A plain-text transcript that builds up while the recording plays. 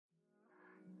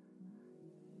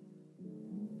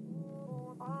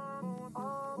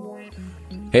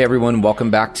Hey everyone,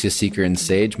 welcome back to Seeker and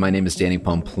Sage. My name is Danny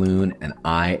Pomploon and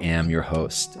I am your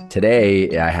host.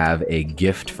 Today I have a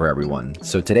gift for everyone.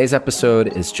 So today's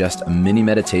episode is just a mini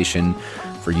meditation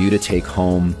for you to take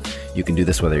home. You can do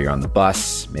this whether you're on the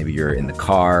bus, maybe you're in the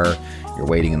car, you're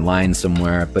waiting in line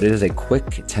somewhere, but it is a quick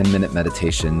 10-minute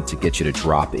meditation to get you to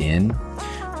drop in,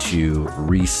 to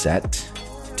reset,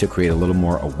 to create a little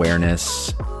more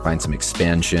awareness, find some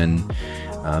expansion.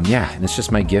 And it's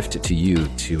just my gift to you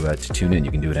to tune in. You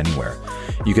can do it anywhere.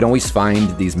 You can always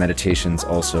find these meditations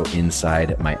also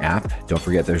inside my app. Don't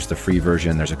forget, there's the free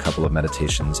version. There's a couple of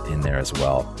meditations in there as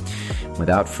well.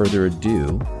 Without further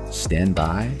ado, stand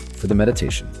by for the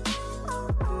meditation.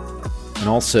 And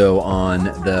also on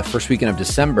the first weekend of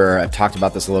December, I've talked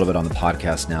about this a little bit on the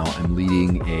podcast now. I'm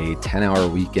leading a 10-hour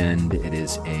weekend. It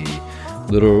is a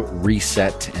little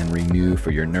reset and renew for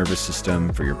your nervous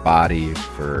system, for your body,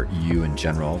 for you in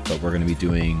general. But we're going to be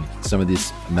doing some of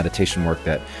this meditation work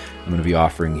that I'm going to be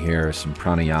offering here, some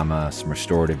pranayama, some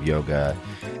restorative yoga.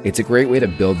 It's a great way to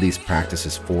build these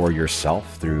practices for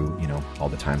yourself through, all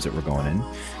the times that we're going in.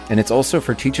 And it's also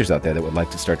for teachers out there that would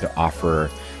like to start to offer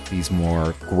these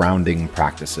more grounding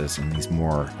practices and these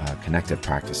more connected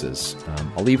practices.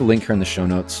 I'll leave a link here in the show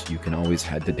notes. You can always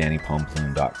head to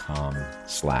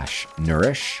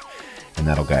dannypomploon.com/nourish, and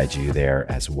that'll guide you there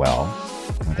as well.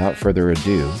 Without further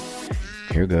ado,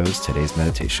 here goes today's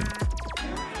meditation.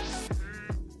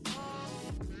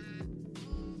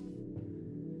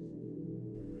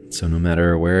 So no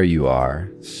matter where you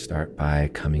are, start by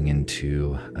coming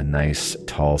into a nice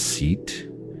tall seat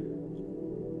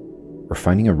or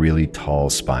finding a really tall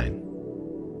spine.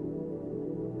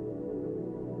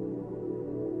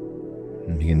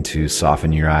 And begin to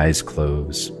soften your eyes,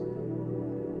 close.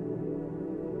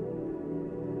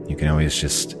 You can always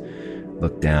just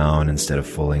look down instead of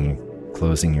fully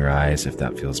closing your eyes if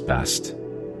that feels best.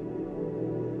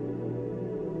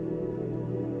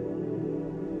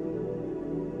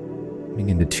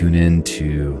 Begin to tune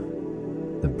into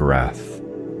the breath,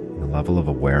 the level of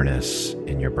awareness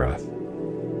in your breath.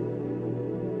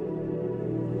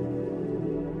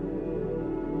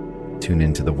 Tune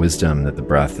into the wisdom that the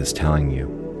breath is telling you.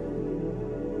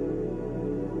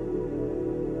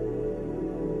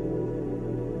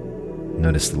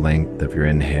 Notice the length of your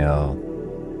inhale,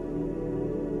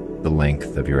 the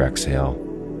length of your exhale.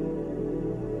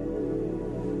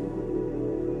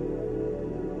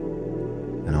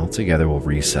 And all together we'll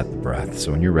reset the breath.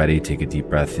 So when you're ready, take a deep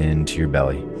breath into your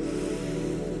belly.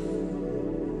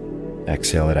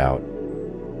 Exhale it out.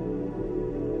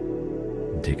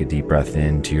 And take a deep breath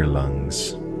into your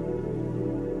lungs.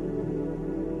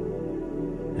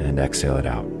 And exhale it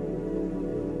out.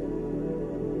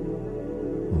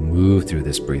 We'll move through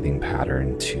this breathing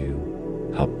pattern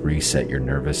to help reset your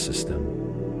nervous system.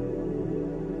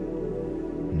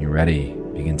 When you're ready,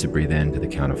 begin to breathe in to the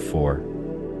count of 4.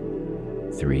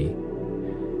 3,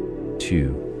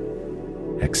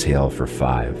 2, exhale for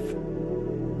 5,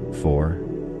 4,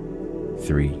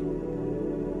 3,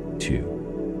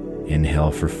 2,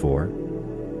 inhale for 4,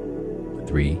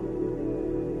 3,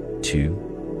 2,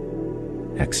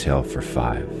 exhale for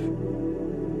 5,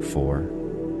 4,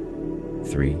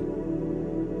 3,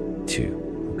 2.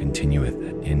 We'll continue with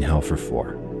it. Inhale for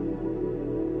 4,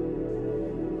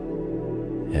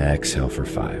 exhale for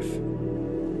 5.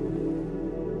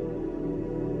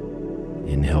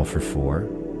 Inhale for 4.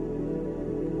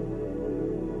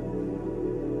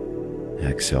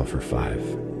 Exhale for 5.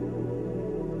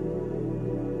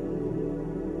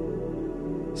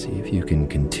 See if you can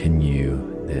continue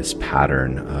this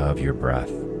pattern of your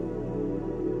breath.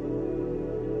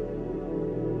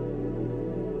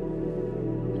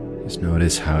 Just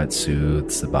notice how it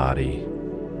soothes the body.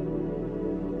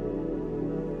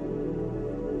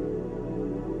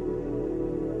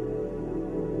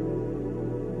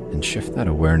 And shift that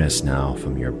awareness now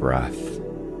from your breath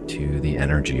to the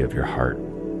energy of your heart.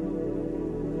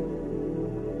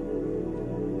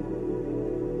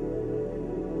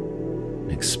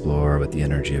 Explore what the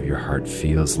energy of your heart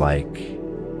feels like.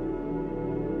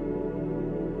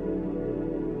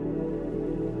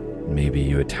 Maybe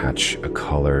you attach a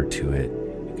color to it.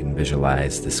 You can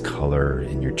visualize this color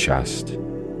in your chest.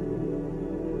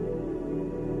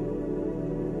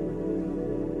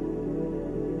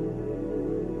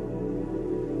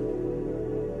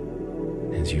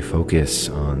 As you focus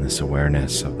on this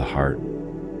awareness of the heart,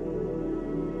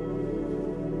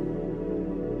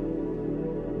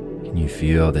 can you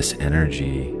feel this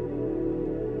energy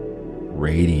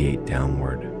radiate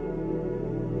downward,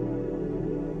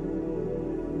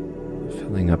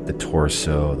 filling up the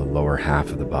torso, the lower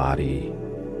half of the body,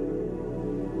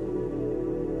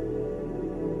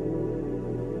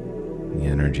 The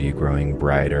energy growing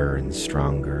brighter and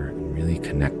stronger, and really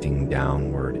connecting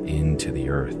downward into the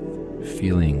earth,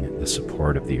 feeling the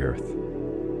support of the earth.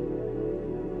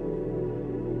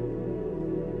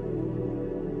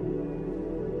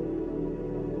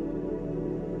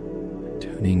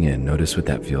 Tuning in, notice what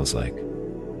that feels like.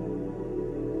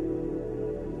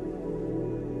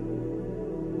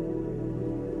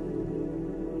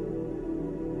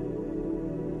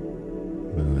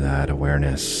 Move that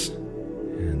awareness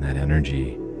and that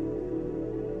energy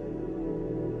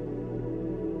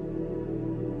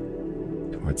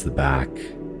towards the back.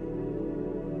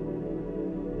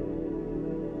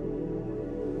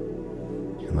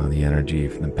 Allow the energy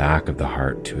from the back of the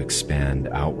heart to expand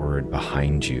outward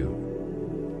behind you,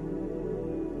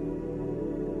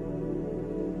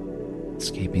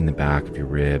 escaping the back of your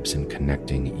ribs and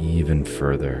connecting even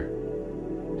further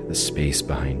to the space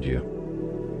behind you.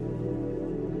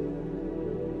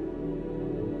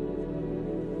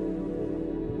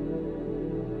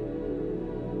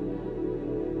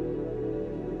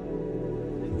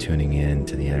 And tuning in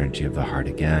to the energy of the heart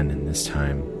again, and this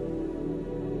time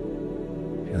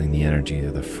feeling the energy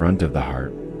of the front of the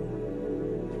heart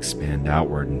expand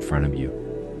outward in front of you.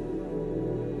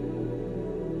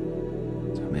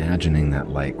 So imagining that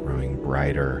light growing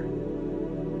brighter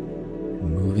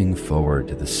and moving forward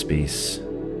to the space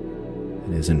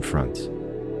that is in front.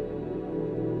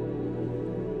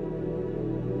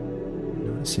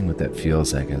 Noticing what that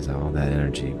feels like as all that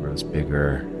energy grows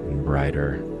bigger and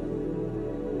brighter.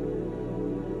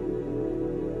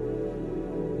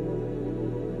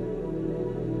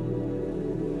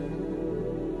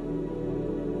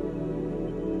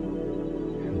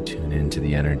 Tune into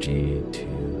the energy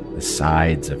to the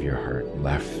sides of your heart,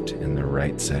 left and the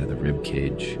right side of the rib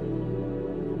cage.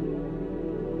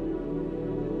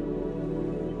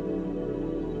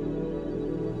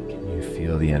 Can you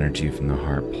feel the energy from the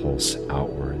heart pulse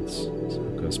outwards? So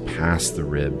it goes past the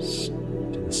ribs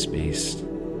to the space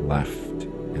left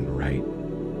and right.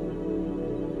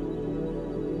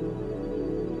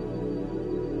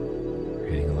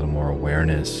 Creating a little more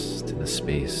awareness to the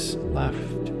space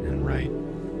left and right.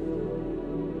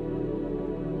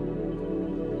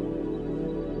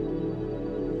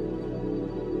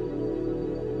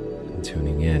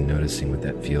 Tuning in, noticing what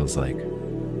that feels like.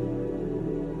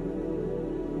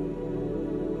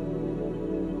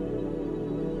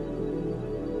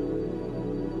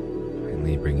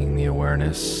 Finally bringing the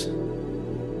awareness,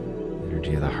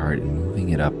 energy of the heart, and moving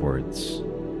it upwards.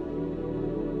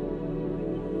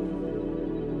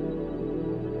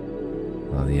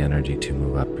 Allow the energy to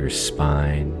move up your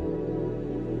spine,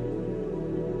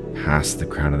 past the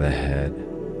crown of the head,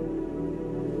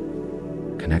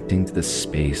 connecting to the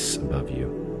space above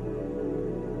you.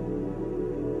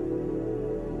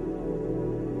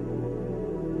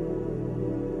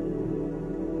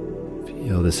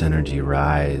 Feel this energy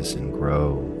rise and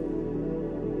grow.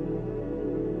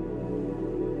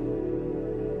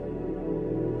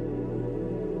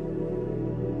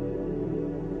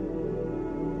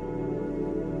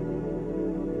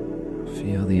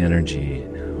 Feel the energy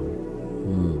now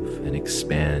move and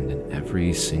expand in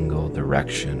every single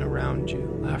direction around you.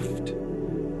 Left,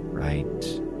 right,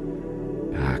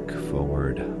 back,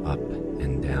 forward, up,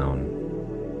 and down.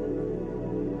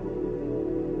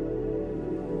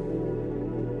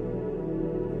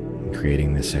 And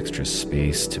creating this extra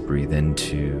space to breathe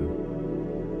into,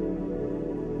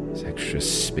 this extra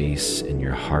space in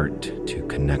your heart to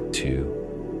connect to.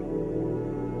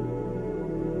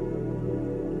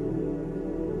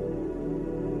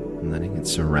 Letting it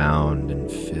surround and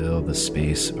fill the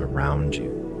space around you,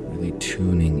 really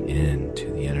tuning in to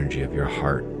the energy of your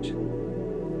heart.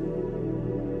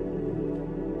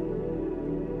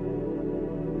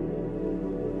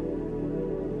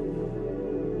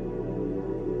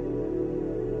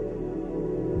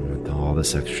 And with all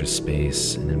this extra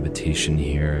space, an invitation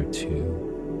here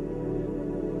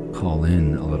to call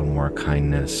in a little more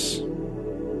kindness.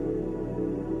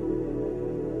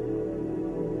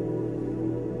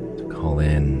 Call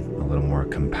in a little more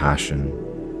compassion,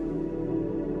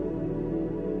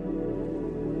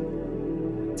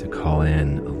 to call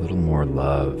in a little more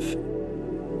love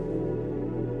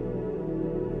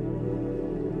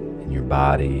in your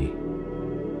body,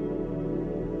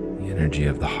 the energy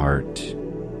of the heart,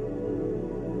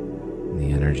 and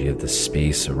the energy of the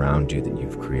space around you that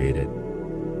you've created.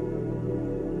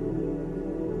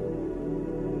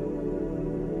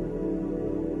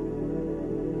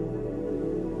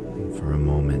 For a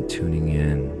moment, tuning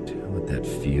in to what that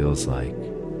feels like.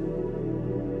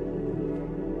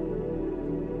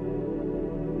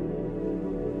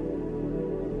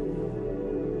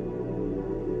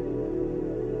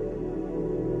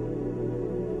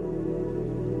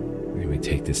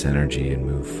 take this energy and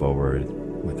move forward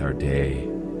with our day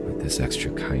with this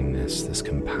extra kindness, this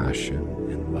compassion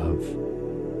and love.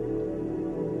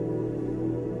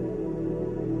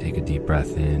 Take a deep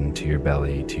breath in to your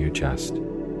belly, to your chest.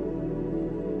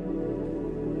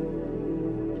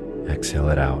 Exhale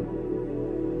it out.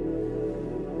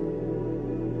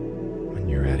 When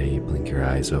you're ready, blink your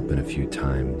eyes open a few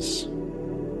times.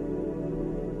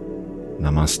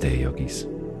 Namaste, yogis.